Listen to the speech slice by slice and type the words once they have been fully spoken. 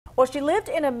Well, she lived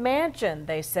in a mansion,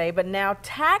 they say, but now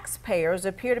taxpayers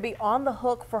appear to be on the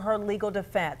hook for her legal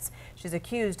defense. She's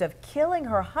accused of killing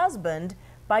her husband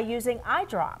by using eye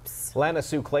drops. Lana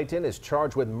Sue Clayton is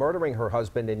charged with murdering her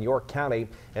husband in York County,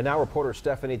 and now reporter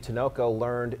Stephanie Tinoco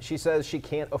learned she says she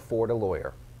can't afford a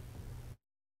lawyer.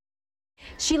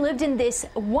 She lived in this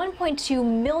 $1.2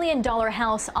 million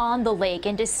house on the lake,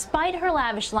 and despite her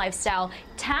lavish lifestyle,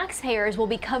 taxpayers will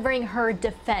be covering her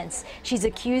defense. She's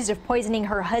accused of poisoning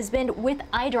her husband with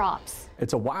eye drops.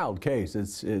 It's a wild case.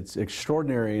 It's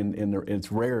extraordinary in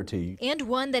its rarity. And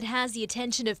one that has the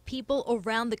attention of people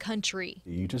around the country.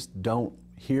 You just don't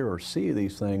hear or see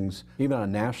these things, even on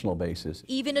a national basis.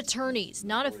 Even attorneys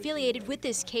not affiliated with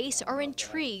this case are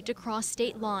intrigued across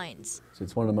state lines.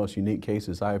 It's one of the most unique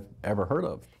cases I've ever heard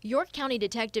of. York County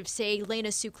detectives say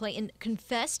Lana Sue Clayton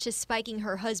confessed to spiking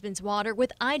her husband's water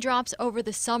with eye drops over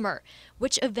the summer,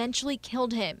 which eventually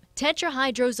killed him.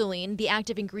 Tetrahydrozoline, the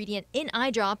active ingredient in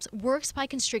eye drops, works by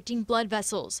constricting blood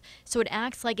vessels, so it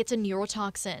acts like it's a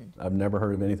neurotoxin. I've never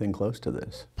heard of anything close to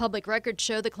this. Public records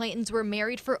show the Claytons were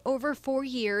married for over 4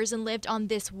 years and lived on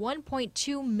this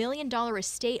 $1.2 million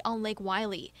estate on Lake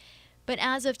Wylie. But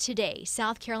as of today,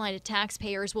 South Carolina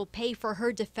taxpayers will pay for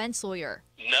her defense lawyer.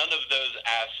 None of those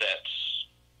assets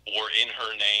were in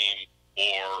her name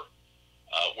or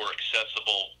were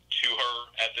accessible to her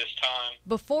at this time.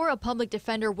 Before a public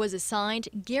defender was assigned,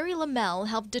 Gary Lamel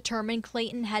helped determine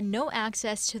Clayton had no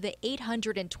access to the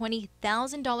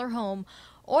 $820,000 home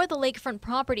or the lakefront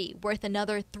property worth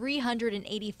another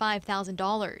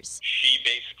 $385,000. She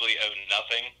basically owned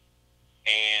nothing,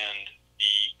 and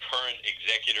the current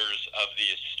executors of the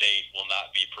estate will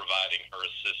not be providing her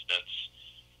assistance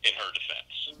in her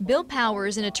defense. Bill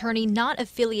Powers, an attorney not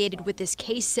affiliated with this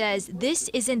case, says this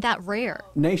isn't that rare.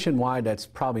 Nationwide, that's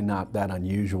probably not that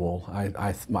unusual.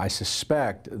 I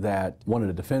suspect that one of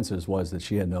the defenses was that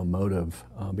she had no motive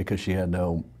because she had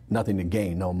nothing to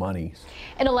gain, no money.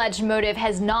 An alleged motive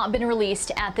has not been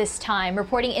released at this time.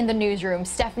 Reporting in the newsroom,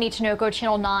 Stephanie Tinoco,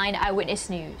 Channel 9 Eyewitness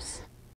News.